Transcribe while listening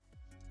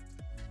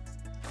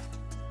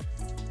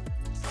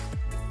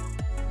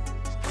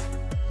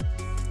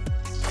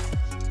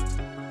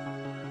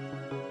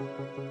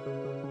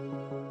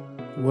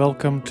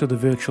Welcome to the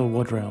Virtual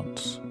Ward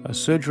Rounds, a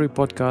surgery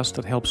podcast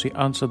that helps you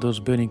answer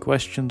those burning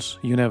questions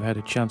you never had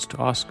a chance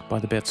to ask by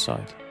the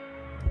bedside.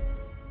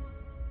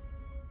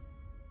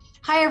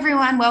 Hi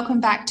everyone, welcome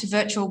back to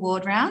Virtual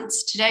Ward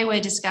Rounds. Today we're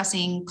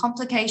discussing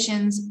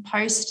complications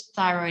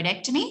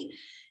post-thyroidectomy,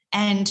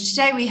 and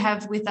today we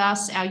have with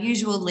us our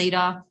usual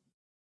leader,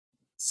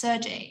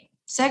 Sergey.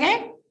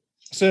 Sergey?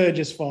 Serge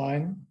is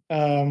fine.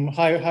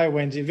 Hi,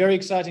 Wendy. Very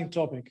exciting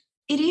topic.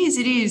 It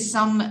is.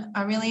 Some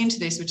are really into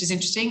this, which is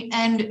interesting.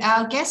 And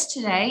our guest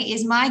today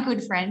is my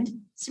good friend,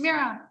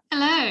 Samira.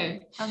 Hello.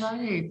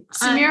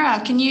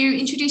 Samira, can you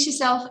introduce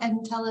yourself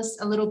and tell us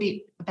a little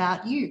bit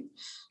about you?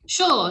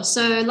 Sure.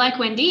 So like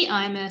Wendy,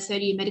 I'm a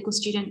third-year medical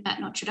student at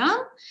Notre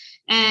Dame.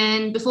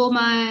 And before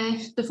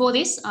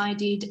this, I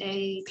did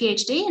a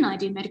PhD and I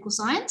did medical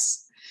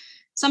science.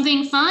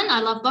 Something fun. I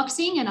love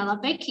boxing and I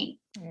love baking.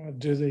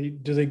 Do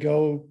they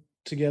go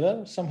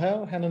together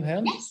somehow, hand in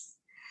hand? Yes.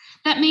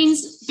 That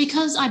means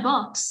because I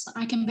box,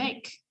 I can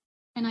bake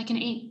and I can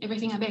eat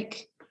everything I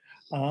bake.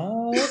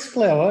 Ah, that's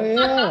clever.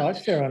 Yeah, right,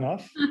 fair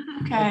enough.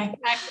 Okay.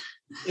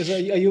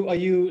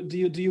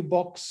 Do you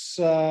box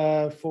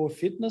for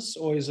fitness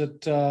or is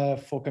it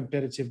for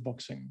competitive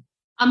boxing?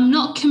 I'm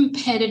not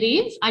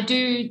competitive. I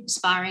do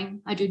sparring.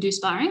 I do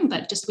sparring,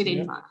 but just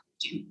within my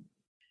gym.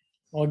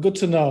 Well, good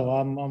to know.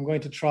 I'm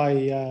going to try,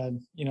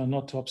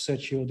 not to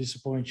upset you or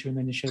disappoint you in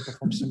any shape or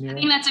form, Samira. I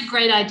think that's a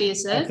great idea,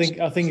 Serge.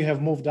 I think you have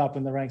moved up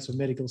in the ranks of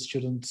medical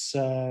students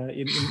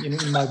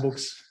in my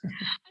books. I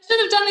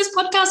should have done this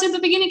podcast at the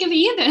beginning of the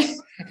year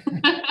then.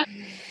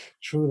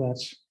 True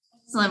that.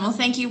 Excellent. Well,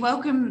 thank you.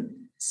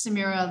 Welcome,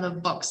 Samira, the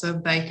boxer,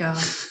 baker,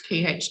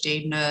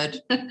 PhD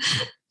nerd.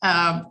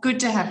 Good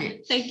to have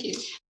you. Thank you.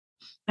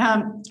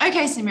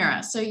 Okay,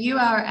 Samira, so you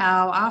are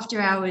our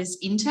after-hours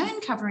intern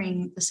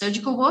covering the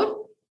surgical ward.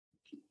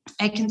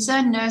 A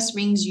concerned nurse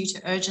rings you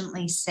to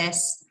urgently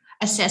assess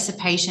a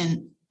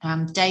patient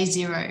day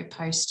 0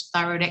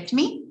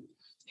 post-thyroidectomy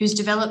who's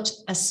developed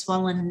a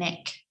swollen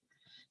neck.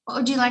 What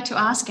would you like to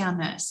ask our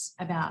nurse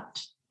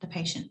about the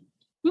patient?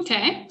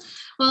 Okay.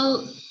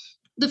 Well,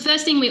 the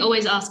first thing we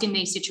always ask in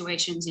these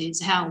situations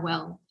is how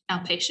well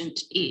our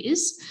patient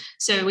is.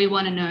 So we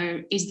want to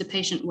know, is the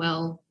patient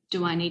well?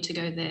 Do I need to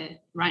go there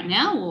right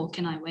now or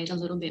can I wait a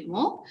little bit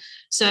more?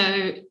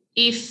 So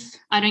if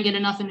I don't get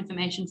enough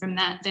information from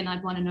that, then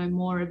I'd want to know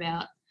more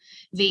about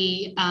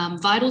the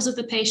vitals of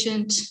the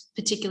patient,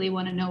 particularly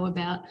want to know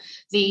about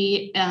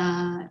the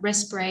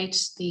rest rate,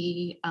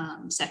 the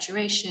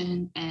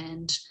saturation,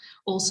 and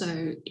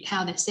also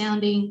how they're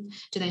sounding.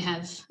 Do they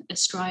have a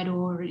stridor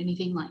or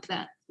anything like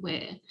that?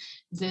 Where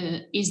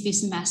is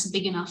this mass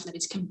big enough that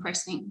it's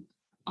compressing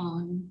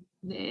on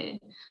their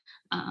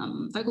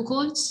vocal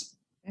cords?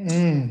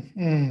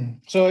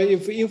 So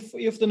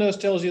if the nurse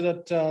tells you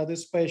that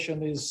this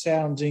patient is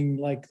sounding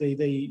like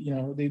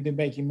they're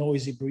making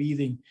noisy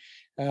breathing,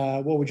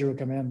 what would you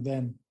recommend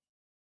then?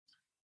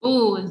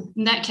 Oh,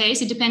 in that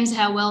case, it depends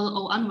how well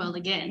or unwell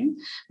again.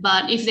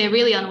 But if they're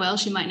really unwell,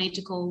 she might need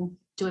to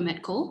do a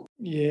med call.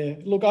 Yeah,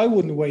 look, I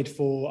wouldn't wait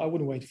for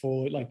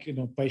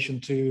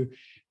patient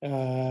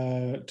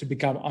to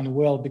become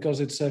unwell because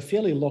it's a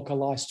fairly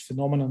localized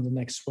phenomenon, the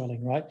neck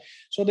swelling, right?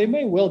 So they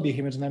may well be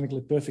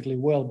hemodynamically perfectly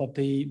well, but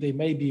they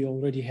may be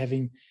already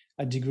having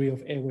a degree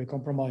of airway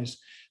compromise.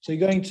 So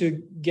you're going to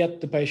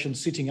get the patient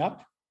sitting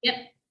up,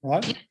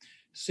 right? Yep.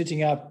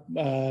 Sitting up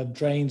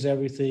drains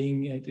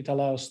everything. It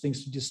allows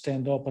things to just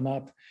open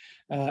up,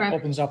 right.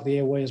 Opens up the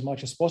airway as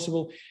much as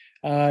possible.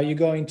 You're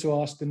going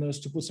to ask the nurse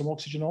to put some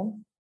oxygen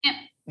on. Yep.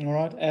 All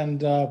right.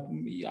 And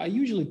I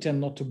usually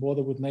tend not to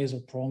bother with nasal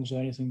prongs or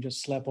anything,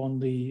 just slap on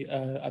the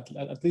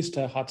at least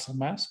a Hudson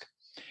mask,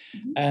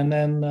 and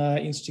then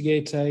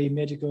instigate a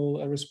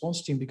medical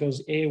response team,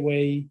 because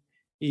airway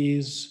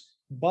is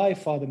by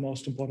far the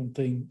most important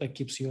thing that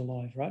keeps you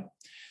alive, right?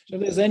 So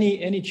if there's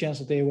any chance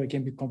that the airway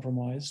can be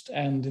compromised,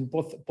 and in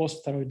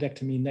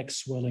post-thyroidectomy neck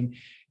swelling,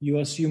 you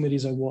assume it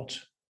is a what?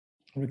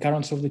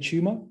 Recurrence of the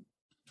tumor?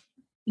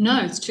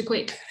 No, it's too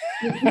quick.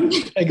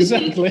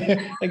 Exactly.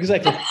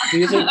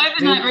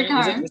 Overnight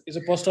recurrence. Is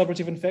it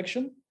post-operative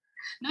infection?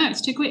 No,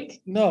 it's too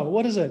quick. No,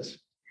 what is it?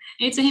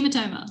 It's a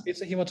hematoma.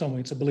 It's a hematoma.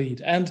 It's a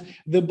bleed. And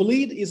the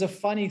bleed is a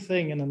funny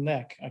thing in the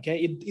neck, okay?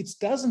 It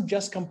doesn't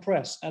just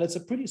compress, and it's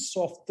a pretty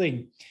soft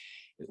thing.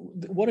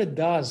 What it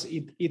does,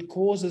 it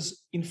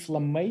causes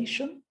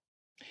inflammation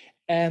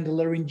and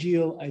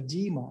laryngeal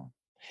edema.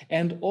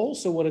 And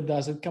also what it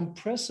does, it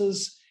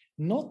compresses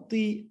not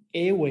the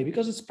airway,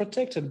 because it's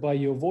protected by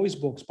your voice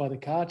box, by the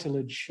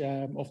cartilage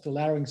of the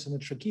larynx and the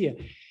trachea.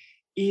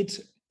 It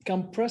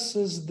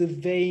compresses the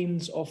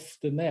veins of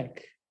the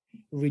neck,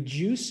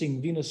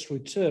 reducing venous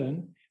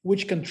return,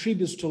 which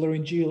contributes to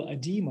laryngeal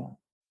edema.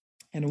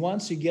 And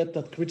once you get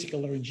that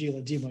critical laryngeal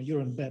edema,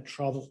 you're in bad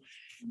trouble,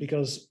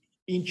 because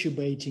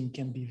intubating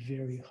can be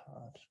very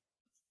hard.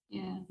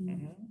 Yeah.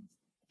 Mm-hmm.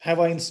 Have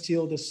I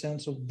instilled a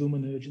sense of doom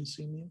and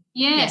urgency in you?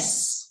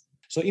 Yes.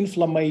 So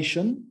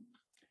inflammation,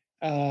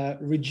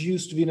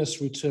 reduced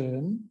venous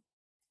return,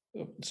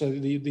 so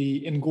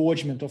the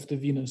engorgement of the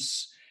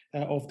venous,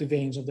 of the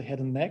veins of the head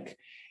and neck,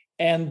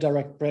 and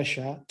direct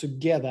pressure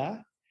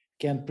together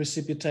can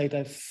precipitate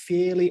a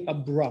fairly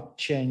abrupt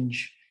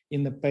change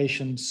in the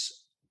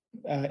patient's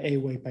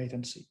airway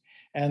patency.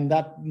 And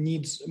that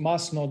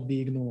must not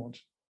be ignored.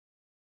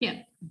 Yeah.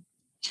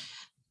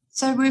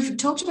 So we've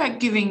talked about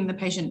giving the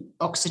patient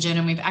oxygen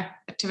and we've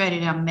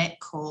activated our MET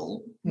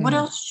call. What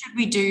else should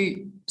we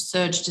do,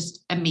 Serge,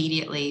 just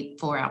immediately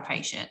for our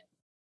patient?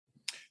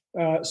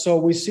 So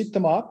we sit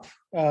them up,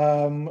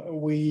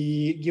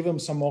 we give them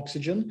some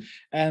oxygen,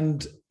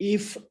 and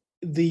if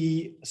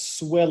the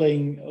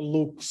swelling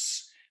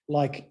looks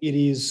like it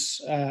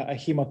is a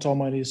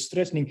hematoma, it is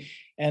threatening,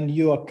 and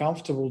you are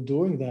comfortable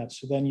doing that,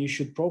 so then you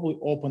should probably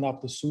open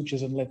up the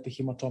sutures and let the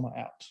hematoma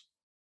out.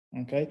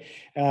 Okay.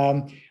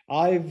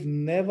 I've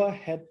never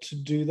had to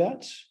do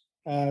that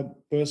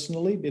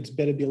personally. It's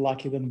better be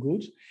lucky than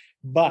good,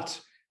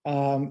 but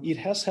it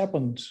has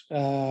happened.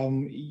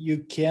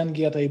 You can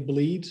get a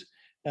bleed.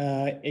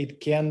 It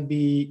can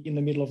be in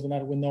the middle of the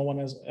night when no one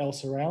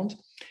else around,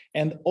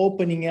 and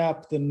opening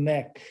up the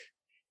neck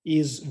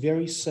is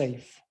very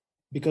safe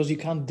because you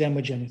can't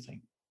damage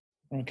anything.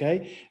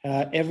 Okay,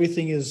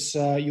 everything is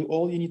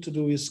all you need to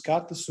do is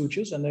cut the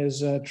sutures, and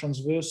there's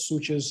transverse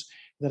sutures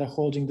that are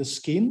holding the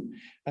skin.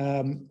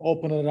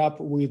 Open it up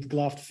with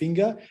gloved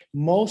finger.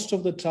 Most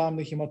of the time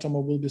the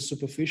hematoma will be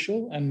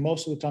superficial, and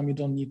most of the time you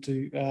don't need to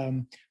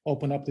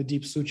open up the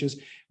deep sutures,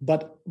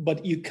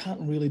 but you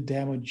can't really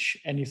damage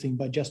anything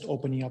by just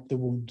opening up the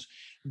wound.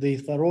 The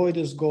thyroid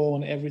is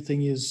gone,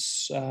 everything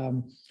is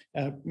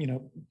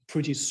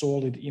pretty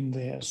solid in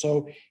there.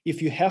 So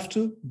if you have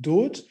to,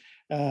 do it,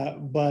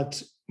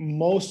 but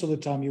most of the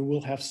time you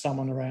will have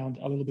someone around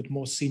a little bit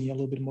more senior, a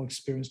little bit more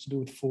experienced to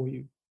do it for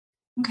you.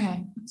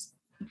 Okay, it's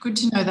good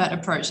to know that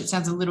approach. It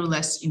sounds a little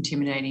less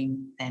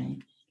intimidating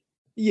than.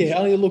 Yeah,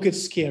 I mean, look,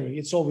 it's scary.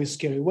 It's always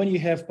scary. When you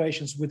have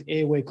patients with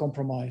airway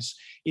compromise,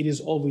 it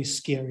is always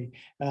scary.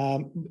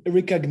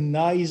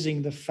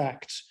 Recognizing the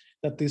fact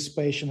that this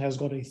patient has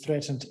got a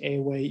threatened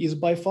airway is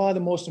by far the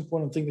most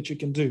important thing that you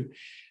can do.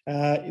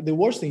 The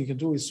worst thing you can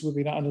do is sweep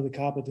it under the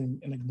carpet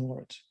and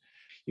ignore it.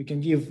 You can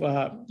give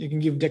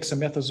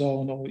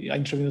dexamethasone or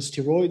intravenous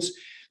steroids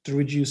to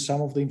reduce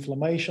some of the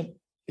inflammation.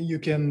 You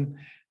can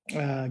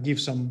give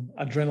some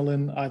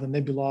adrenaline, either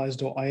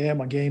nebulized or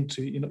IM, again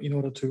in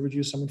order to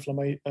reduce some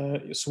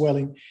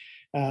swelling.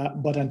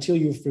 But until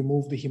you've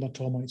removed the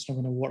hematoma, it's not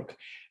going to work.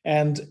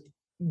 And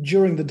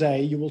during the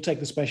day, you will take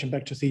this patient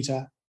back to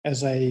theta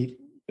as a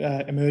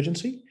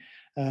emergency.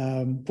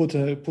 Put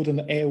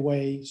an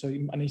airway. So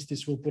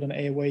anesthetist will put an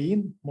airway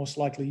in, most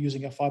likely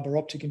using a fiber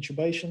optic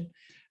intubation.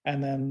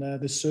 And then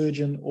the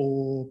surgeon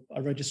or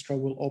a registrar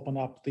will open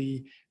up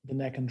the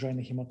neck and drain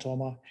the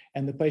hematoma.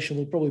 And the patient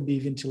will probably be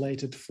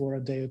ventilated for a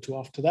day or two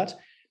after that,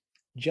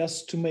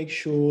 just to make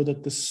sure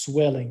that the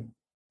swelling,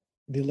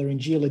 the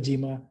laryngeal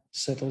edema,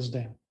 settles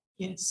down.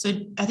 Yes, so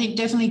I think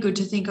definitely good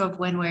to think of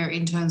when we're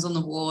interns on the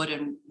ward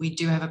and we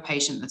do have a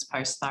patient that's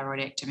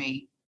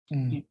post-thyroidectomy,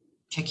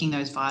 checking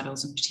those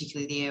vitals and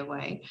particularly the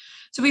airway.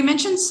 So we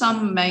mentioned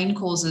some main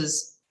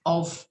causes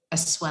of a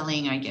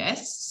swelling, I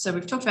guess. So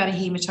we've talked about a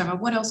hematoma.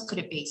 What else could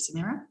it be,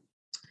 Samira?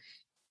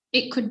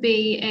 It could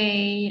be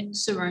a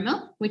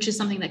seroma, which is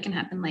something that can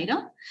happen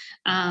later,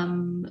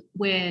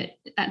 where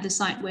at the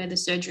site where the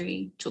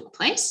surgery took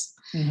place.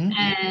 Mm-hmm.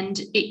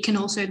 And it can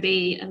also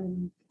be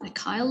a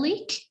chyle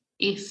leak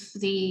if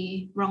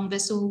the wrong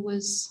vessel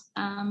was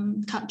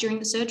cut during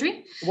the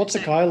surgery. What's a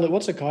chyle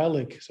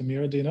leak,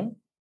 Samira? Do you know?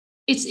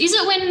 Is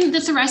it when the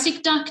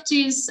thoracic duct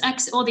is,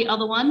 or the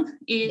other one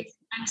is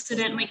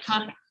accidentally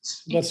cut?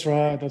 That's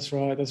right.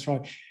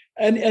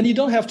 And you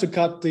don't have to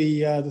cut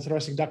the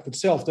thoracic duct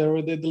itself.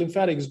 The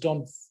lymphatics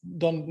don't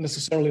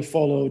necessarily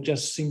follow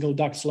just single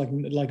ducts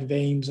like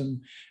veins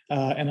and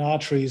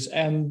arteries.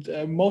 And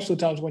most of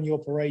the times when you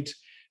operate,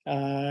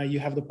 you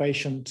have the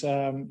patient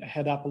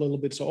head up a little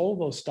bit, so all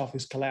those stuff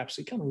is collapsed.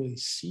 You can't really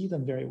see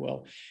them very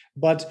well.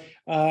 But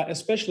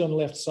especially on the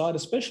left side,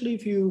 especially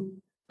if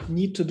you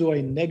need to do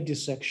a neck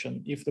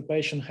dissection, if the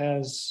patient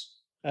has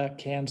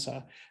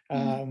cancer,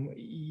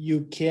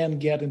 you can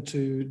get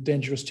into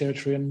dangerous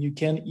territory and you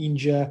can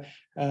injure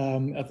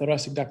a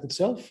thoracic duct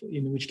itself,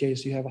 in which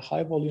case you have a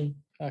high volume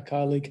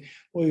chyle leak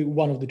or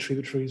one of the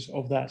tributaries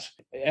of that.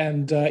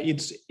 And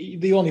it's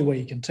the only way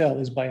you can tell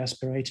is by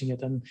aspirating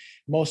it. And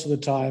most of the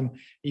time,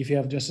 if you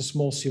have just a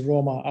small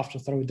seroma after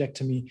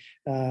thyroidectomy,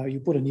 you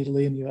put a needle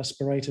in, you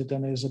aspirate it,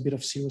 and there's a bit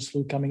of serous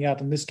fluid coming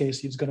out. In this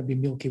case, it's going to be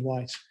milky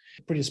white.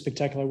 Pretty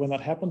spectacular when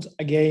that happens.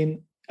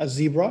 Again, a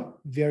zebra,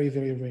 very,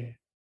 very rare.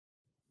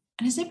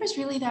 And a zebra is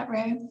really that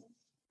rare?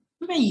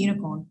 What about a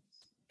unicorn?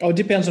 Oh, it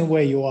depends on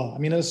where you are. I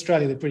mean, in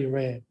Australia, they're pretty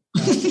rare.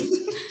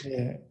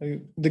 Yeah,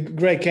 the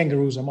grey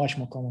kangaroos are much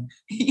more common.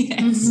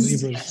 Yes.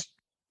 Zebras.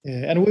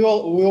 Yeah, and we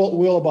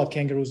all about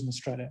kangaroos in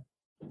Australia.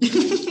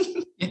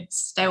 Yes,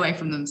 stay away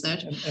from them,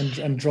 Serge.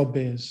 And drop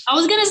bears. I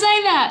was going to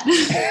say that.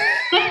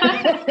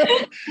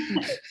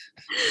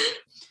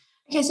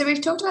 Okay, so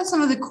we've talked about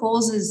some of the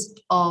causes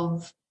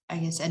of, I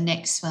guess, a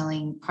neck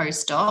swelling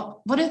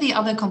post-op. What are the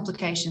other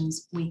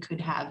complications we could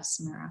have,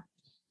 Samira?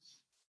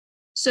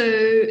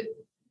 So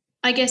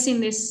I guess in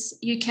this,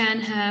 you can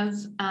have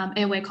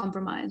airway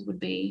compromise would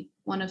be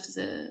one of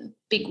the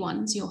big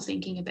ones you're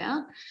thinking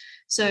about.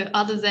 So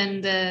other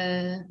than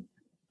the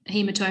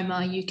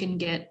hematoma, you can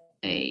get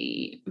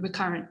a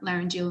recurrent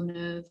laryngeal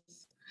nerve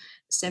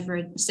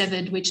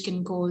severed, which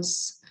can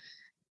cause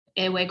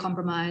airway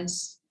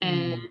compromise,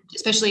 and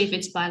especially if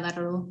it's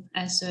bilateral,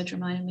 as Serge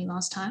reminded me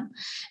last time,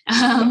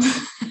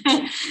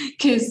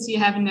 because you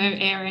have no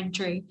air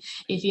entry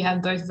if you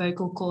have both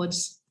vocal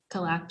cords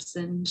collapse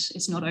and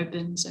it's not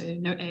open, so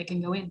no air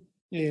can go in.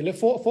 Yeah,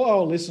 for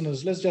our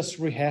listeners, let's just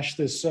rehash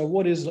this. So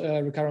what is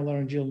a recurrent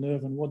laryngeal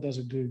nerve and what does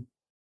it do?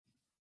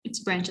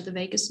 It's a branch of the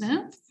vagus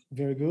nerve.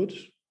 Very good.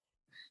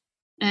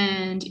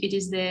 And it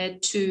is there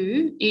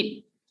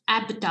it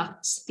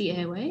abducts the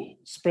airway.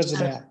 Spreads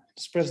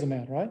them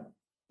out, right?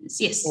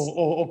 Yes.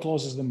 Or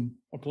closes them.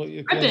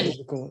 Closes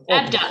the cord.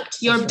 Abduct.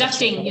 You're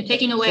abducting. Right. You're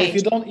taking away.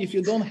 So if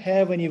you don't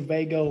have any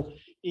vagal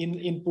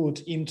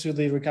input into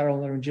the recurrent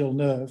laryngeal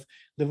nerve,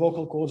 the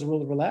vocal cords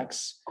will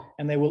relax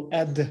and they will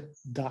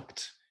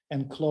adduct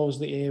and close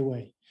the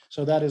airway.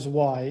 So that is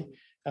why,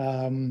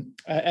 and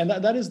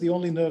that is the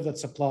only nerve that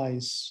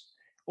supplies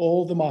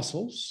all the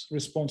muscles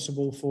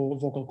responsible for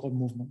vocal cord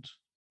movement.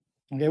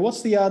 Okay,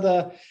 what's the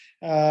other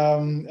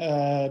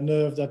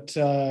nerve that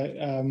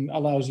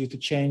allows you to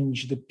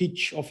change the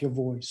pitch of your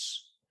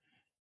voice?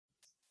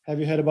 Have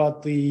you heard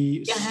about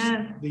the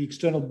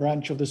external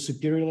branch of the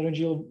superior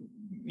laryngeal?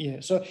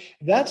 Yeah, so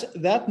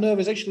that nerve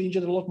is actually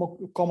injured a lot more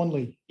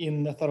commonly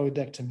in a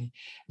thyroidectomy,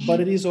 but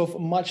it is of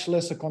much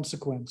lesser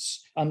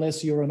consequence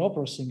unless you're an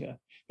opera singer,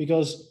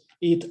 because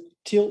it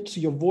tilts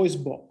your voice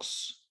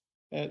box.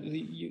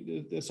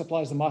 It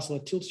supplies the muscle,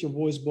 it tilts your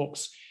voice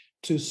box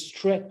to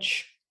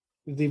stretch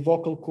the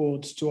vocal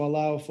cords to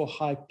allow for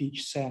high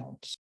pitched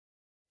sounds.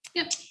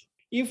 Yep.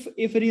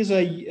 If it is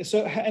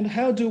and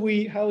how do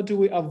we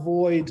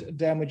avoid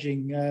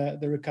damaging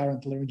the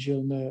recurrent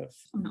laryngeal nerve?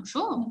 I'm not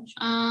sure.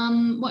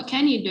 What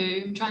can you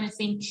do? I'm trying to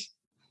think.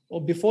 Well,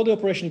 before the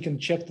operation, you can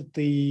check that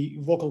the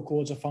vocal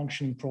cords are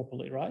functioning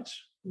properly, right?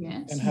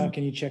 Yes. And how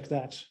can you check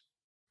that?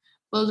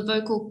 Well, the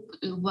vocal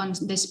ones,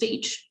 their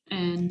speech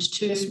and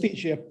the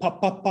speech, yeah, pa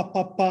pa pa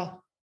pa pa.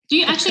 Do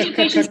you actually get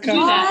patients to do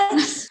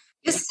that?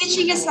 You're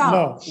stitching us up.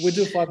 No, we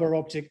do fiber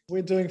optic.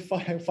 We're doing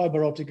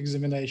fiber optic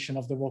examination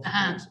of the vocal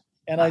cords.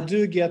 And I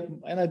do get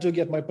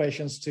my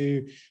patients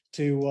to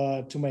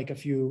make a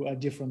few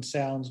different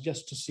sounds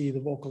just to see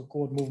the vocal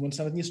cord movements,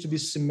 and it needs to be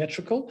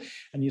symmetrical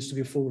and needs to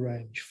be full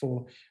range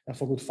for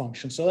good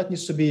function. So that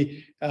needs to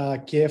be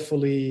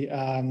carefully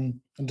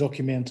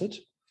documented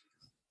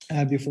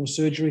before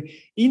surgery.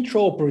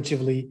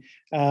 Intraoperatively,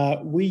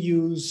 we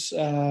use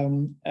a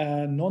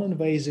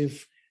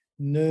non-invasive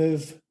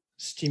nerve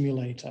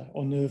stimulator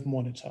or nerve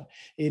monitor.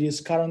 It is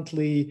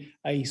currently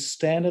a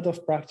standard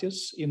of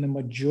practice in the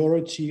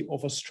majority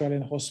of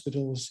Australian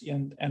hospitals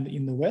and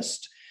in the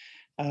West,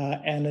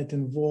 and it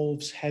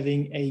involves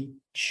having a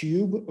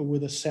tube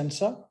with a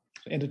sensor,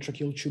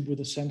 endotracheal tube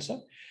with a sensor,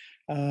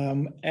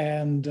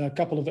 and a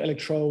couple of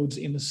electrodes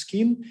in the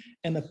skin,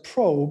 and a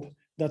probe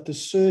that the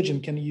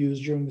surgeon can use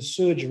during the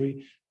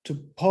surgery to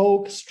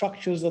poke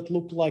structures that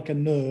look like a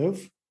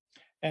nerve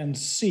and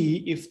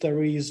see if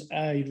there is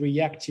a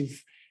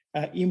reactive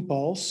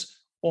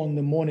impulse on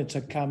the monitor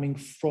coming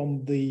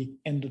from the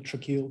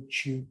endotracheal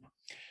tube.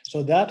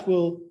 So that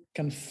will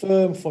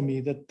confirm for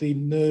me that the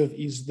nerve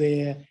is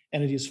there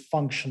and it is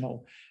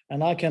functional.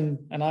 And I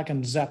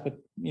can zap it,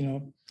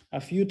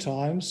 a few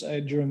times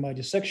during my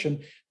dissection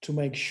to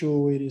make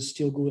sure it is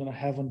still good and I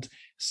haven't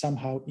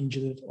somehow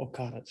injured it or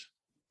cut it.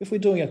 If we're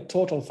doing a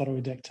total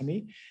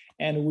thyroidectomy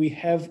and we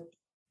have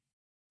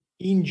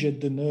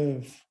injured the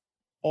nerve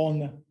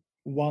on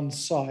one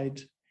side,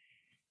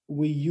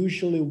 we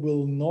usually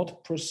will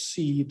not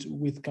proceed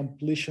with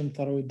completion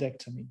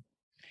thyroidectomy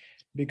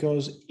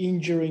because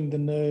injuring the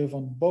nerve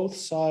on both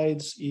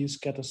sides is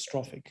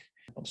catastrophic.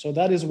 So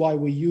that is why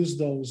we use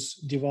those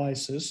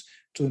devices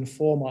to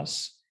inform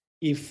us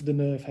if the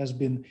nerve has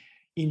been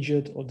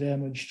injured or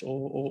damaged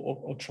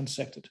or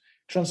transected.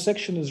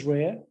 Transection is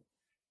rare.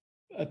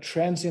 A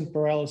transient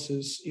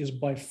paralysis is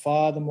by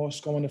far the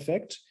most common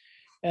effect.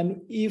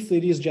 And if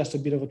it is just a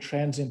bit of a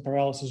transient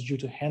paralysis due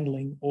to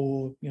handling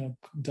or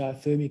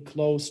diathermy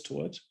close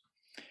to it,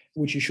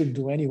 which you shouldn't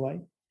do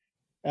anyway,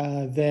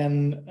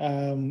 then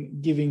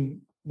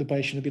giving the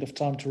patient a bit of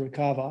time to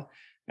recover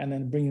and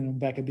then bringing them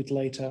back a bit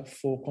later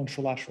for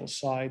contralateral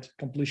side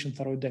completion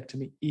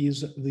thyroidectomy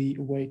is the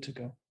way to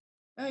go.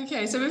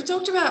 Okay, so we've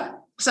talked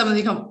about some of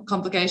the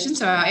complications,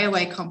 so our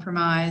airway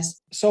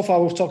compromise. So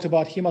far, we've talked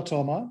about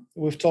hematoma,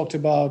 we've talked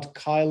about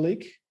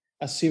Kylic,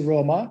 a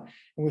seroma,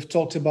 and we've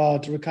talked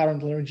about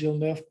recurrent laryngeal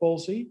nerve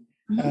palsy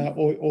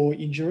or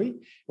injury.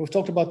 We've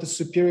talked about the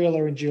superior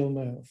laryngeal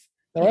nerve.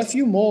 There are a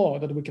few more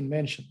that we can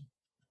mention.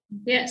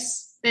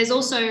 Yes, there's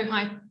also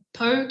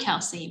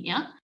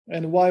hypocalcemia.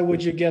 And why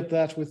would you get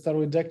that with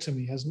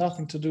thyroidectomy? It has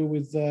nothing to do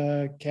with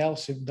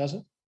calcium, does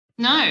it?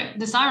 No,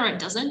 the thyroid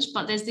doesn't,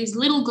 but there's these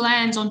little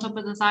glands on top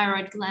of the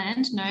thyroid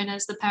gland known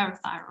as the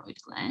parathyroid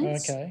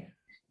glands. Okay.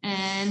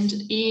 And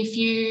if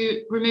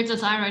you remove the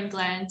thyroid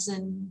glands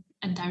and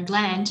their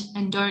gland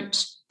and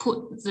don't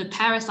put the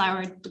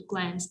parathyroid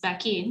glands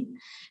back in,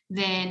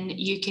 then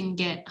you can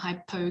get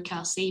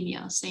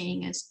hypocalcemia,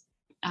 seeing as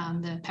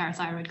the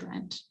parathyroid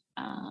gland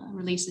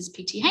releases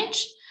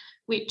PTH,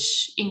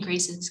 which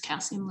increases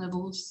calcium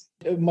levels.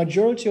 A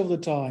majority of the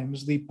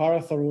times, the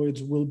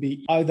parathyroids will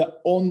be either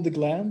on the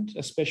gland,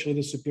 especially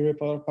the superior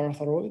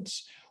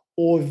parathyroids,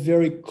 or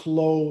very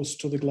close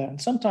to the gland.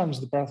 Sometimes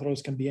the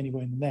parathyroids can be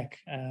anywhere in the neck,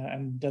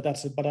 and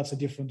that's a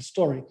different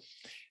story.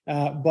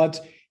 But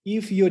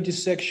if your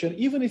dissection,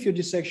 even if your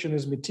dissection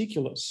is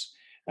meticulous,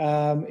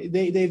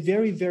 they're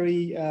very,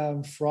 very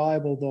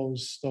friable,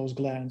 those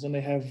glands, and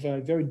they have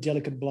very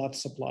delicate blood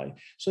supply.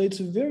 So it's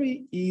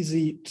very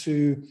easy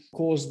to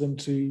cause them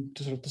to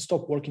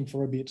stop working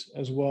for a bit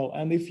as well.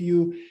 And if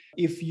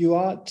you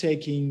are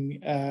taking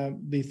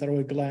the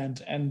thyroid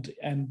gland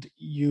and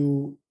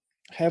you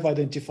have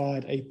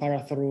identified a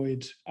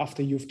parathyroid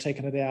after you've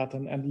taken it out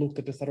and looked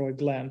at the thyroid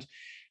gland,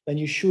 then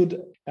you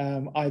should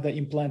either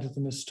implant it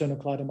in the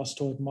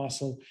sternocleidomastoid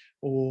muscle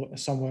or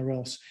somewhere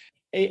else.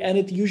 And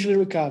it usually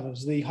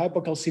recovers. The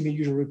hypocalcemia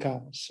usually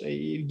recovers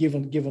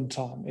given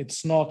time.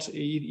 It's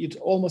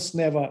almost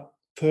never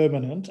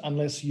permanent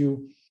unless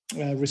you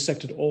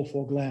resected all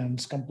 4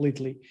 glands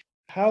completely.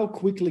 How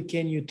quickly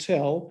can you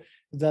tell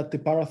that the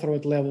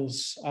parathyroid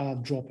levels are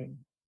dropping?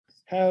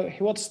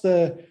 What's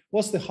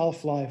the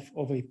half-life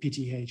of a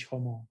PTH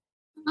hormone?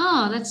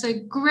 Oh, that's a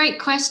great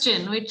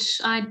question,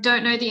 which I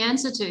don't know the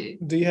answer to.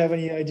 Do you have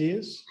any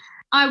ideas?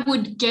 I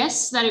would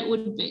guess that it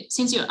would be,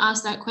 since you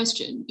asked that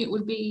question, it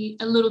would be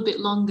a little bit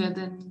longer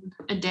than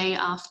a day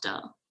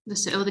after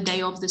the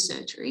day of the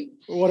surgery.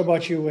 What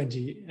about you,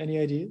 Wendy? Any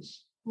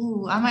ideas?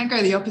 Ooh, I might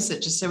go the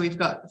opposite, just so we've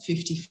got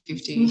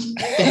 50-50.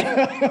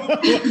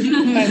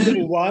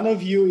 And one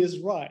of you is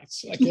right.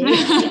 Okay.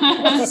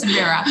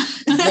 Samira.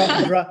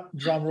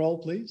 Drum roll,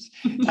 please.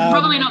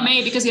 Probably not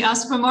me, because you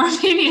asked for more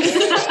opinions.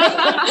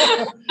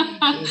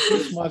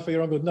 Too smart for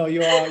your own good. No,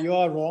 you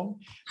are wrong.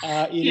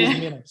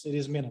 It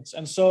is minutes.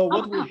 And so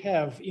what we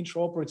have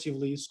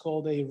intraoperatively is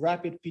called a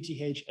rapid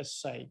PTH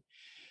assay.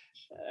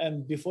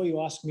 And before you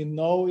ask me,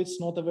 no, it's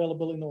not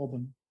available in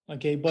Auburn.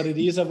 Okay, but it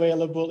is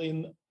available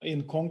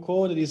in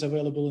Concord. It is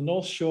available in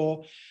North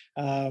Shore.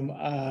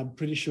 I'm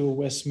pretty sure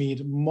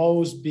Westmead.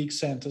 Most big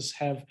centers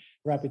have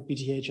rapid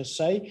PTH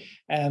assay,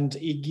 and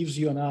it gives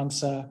you an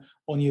answer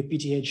on your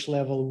PTH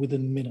level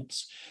within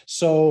minutes.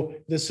 So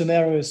the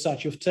scenario is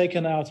such: you've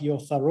taken out your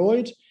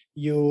thyroid,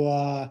 you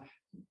are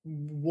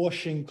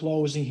washing,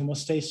 closing,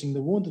 hemostasing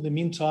the wound. In the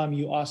meantime,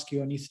 you ask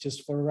your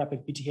anesthetist for a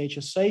rapid PTH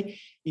assay.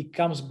 It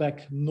comes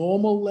back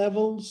normal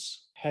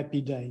levels. Happy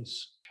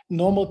days.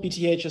 Normal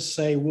PTH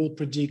assay will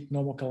predict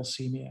normal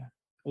calcemia.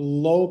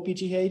 Low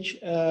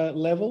PTH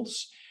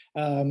levels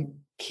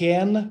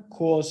can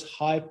cause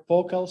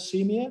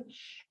hypocalcemia,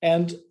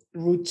 and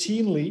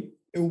routinely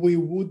we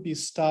would be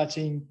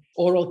starting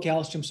oral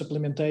calcium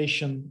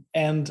supplementation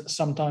and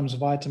sometimes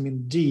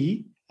vitamin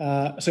D.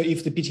 So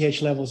if the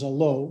PTH levels are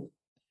low.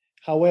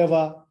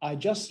 However, I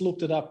just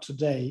looked it up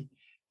today,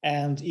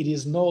 and it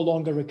is no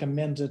longer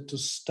recommended to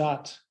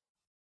start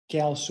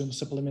calcium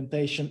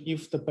supplementation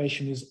if the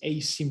patient is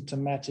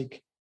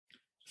asymptomatic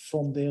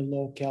from their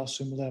low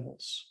calcium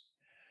levels.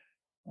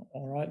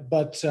 All right,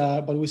 but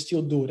we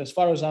still do it. As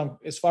far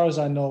as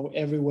I know,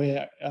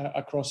 everywhere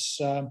across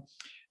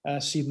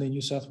Sydney, New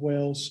South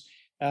Wales,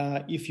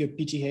 if your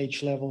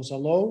PTH levels are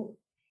low,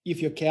 if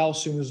your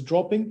calcium is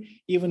dropping,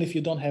 even if you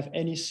don't have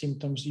any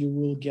symptoms, you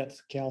will get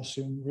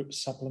calcium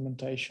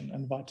supplementation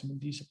and vitamin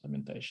D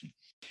supplementation.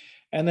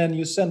 And then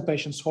you send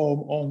patients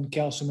home on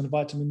calcium and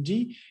vitamin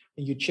D,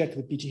 and you check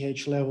the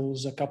PTH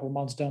levels a couple of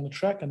months down the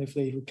track. And if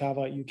they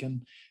recover, you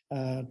can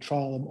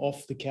trial them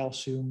off the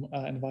calcium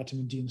and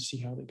vitamin D and see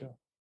how they go.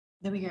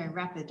 There we go.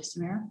 Rapid,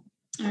 Samira.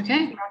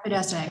 Okay. Rapid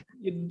assay.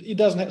 It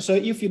doesn't have, so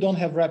if you don't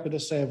have rapid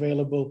assay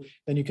available,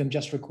 then you can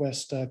just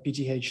request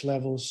PTH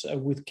levels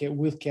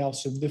with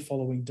calcium the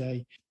following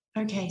day.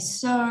 Okay,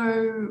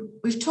 so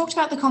we've talked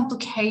about the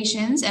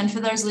complications, and for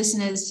those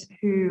listeners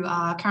who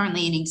are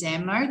currently in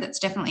exam mode, that's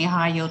definitely a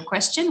high yield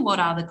question. What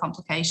are the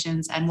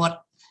complications, and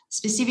what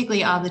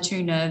specifically are the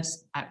 2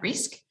 nerves at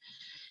risk?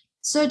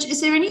 So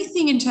is there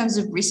anything in terms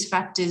of risk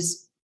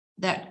factors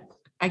that,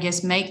 I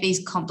guess, make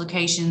these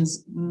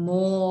complications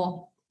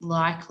more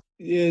likely?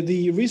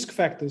 The risk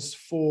factors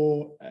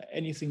for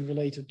anything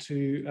related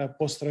to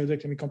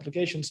post-thyroidectomy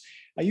complications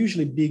are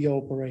usually bigger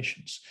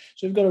operations.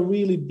 So you've got a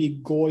really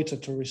big goiter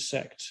to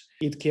resect.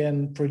 It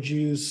can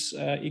produce,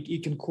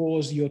 it can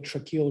cause your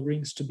tracheal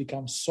rings to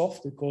become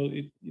soft.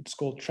 It's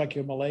called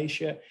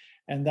tracheomalacia,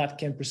 and that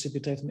can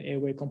precipitate an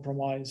airway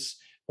compromise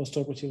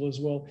post-operatively as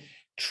well.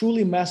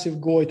 Truly massive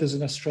goiters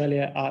in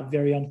Australia are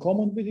very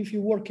uncommon, but if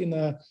you work in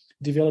a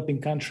developing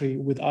country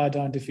with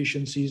iodine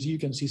deficiencies, you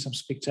can see some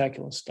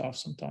spectacular stuff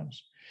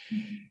sometimes.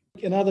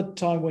 Mm-hmm. Another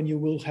time when you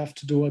will have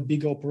to do a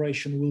big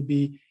operation will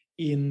be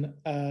in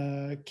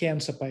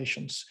cancer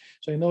patients.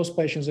 So in those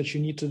patients that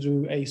you need to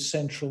do a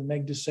central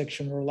neck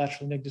dissection or a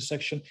lateral neck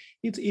dissection,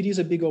 it is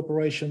a big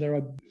operation. There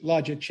are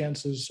larger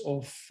chances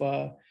of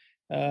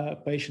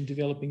patient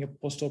developing a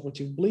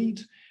postoperative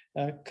bleed,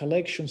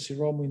 collection,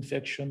 seroma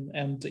infection,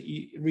 and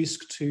the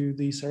risk to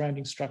the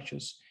surrounding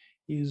structures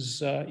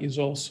is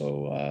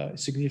also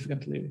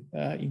significantly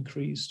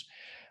increased.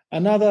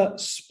 Another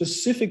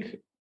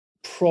specific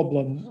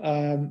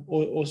problem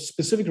or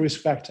specific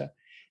risk factor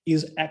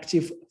is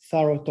active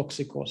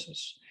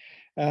thyrotoxicosis.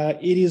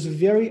 It is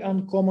very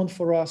uncommon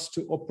for us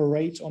to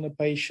operate on a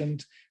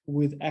patient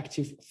with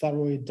active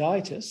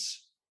thyroiditis,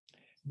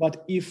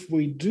 but if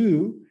we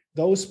do,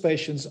 those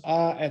patients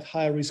are at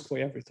high risk for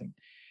everything.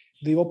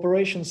 The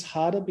operation is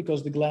harder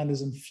because the gland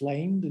is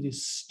inflamed, it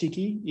is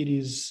sticky, it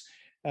is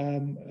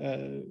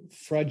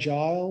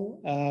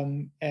fragile,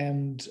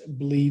 and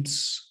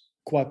bleeds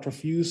quite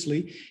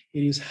profusely.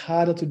 It is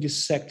harder to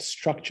dissect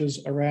structures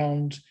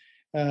around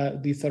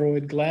the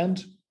thyroid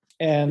gland.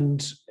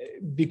 And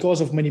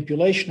because of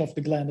manipulation of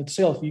the gland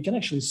itself, you can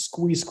actually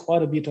squeeze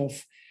quite a bit of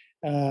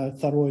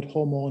thyroid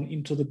hormone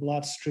into the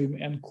bloodstream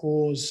and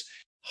cause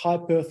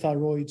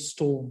hyperthyroid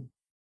storm.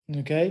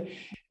 Okay.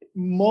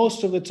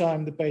 Most of the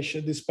time,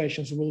 these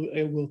patients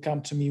will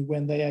come to me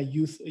when they are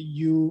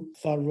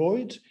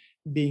euthyroid,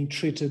 being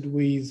treated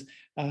with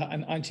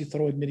an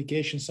antithyroid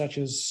medication such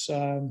as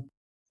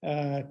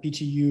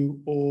PTU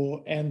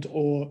or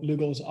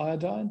Lugol's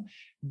iodine.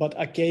 But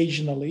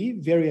occasionally,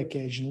 very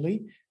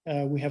occasionally,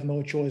 we have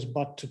no choice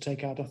but to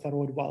take out a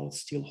thyroid while it's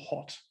still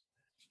hot.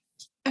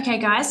 Okay,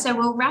 guys, so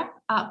we'll wrap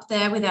up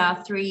there with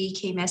our 3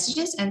 key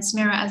messages. And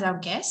Samira, as our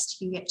guest,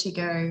 you get to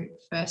go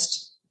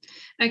first.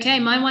 Okay,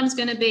 my one's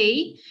going to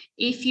be,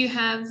 if you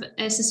have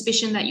a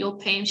suspicion that your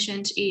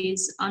patient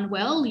is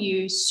unwell,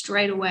 you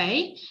straight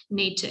away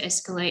need to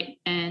escalate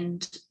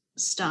and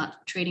start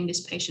treating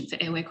this patient for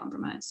airway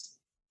compromise.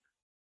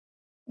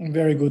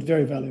 Very good,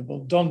 very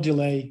valuable. Don't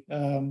delay.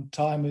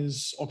 Time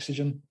is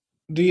oxygen.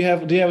 Do you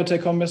have a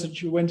take-home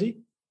message, Wendy?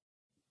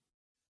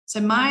 So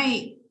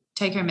my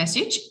take-home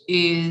message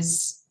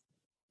is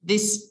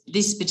this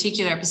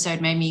particular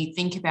episode made me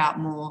think about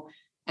more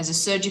as a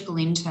surgical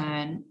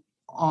intern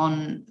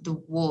on the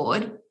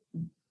ward,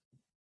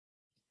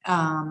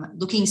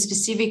 looking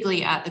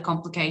specifically at the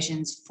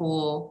complications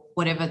for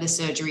whatever the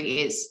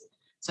surgery is.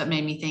 So it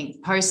made me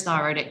think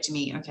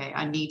post-thyroidectomy, okay,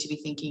 I need to be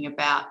thinking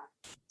about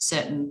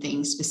certain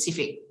things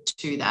specific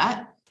to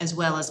that, as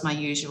well as my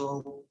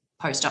usual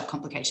post-op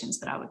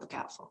complications that I would look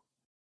out for.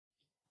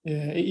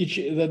 Yeah,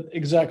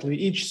 exactly.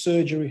 Each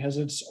surgery has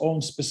its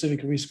own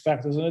specific risk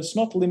factors, and it's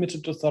not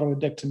limited to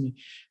thyroidectomy,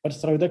 but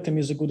thyroidectomy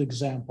is a good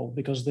example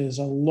because there's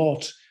a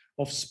lot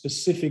of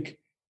specific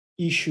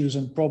issues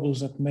and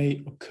problems that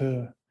may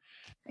occur.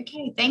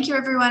 Okay, thank you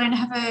everyone and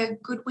have a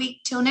good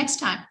week till next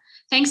time.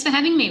 Thanks for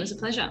having me. It was a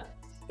pleasure.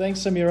 Thanks,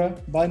 Samira.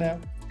 Bye now.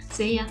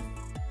 See ya.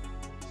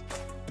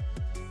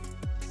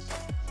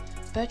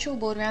 Virtual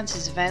Ward Rounds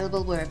is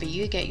available wherever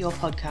you get your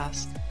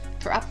podcasts.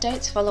 For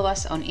updates, follow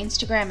us on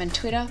Instagram and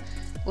Twitter,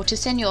 or to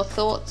send your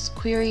thoughts,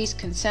 queries,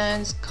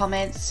 concerns,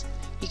 comments,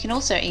 you can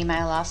also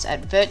email us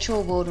at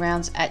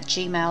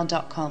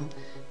virtualwardrounds@gmail.com.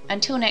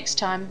 Until next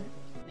time,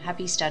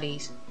 happy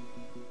studies.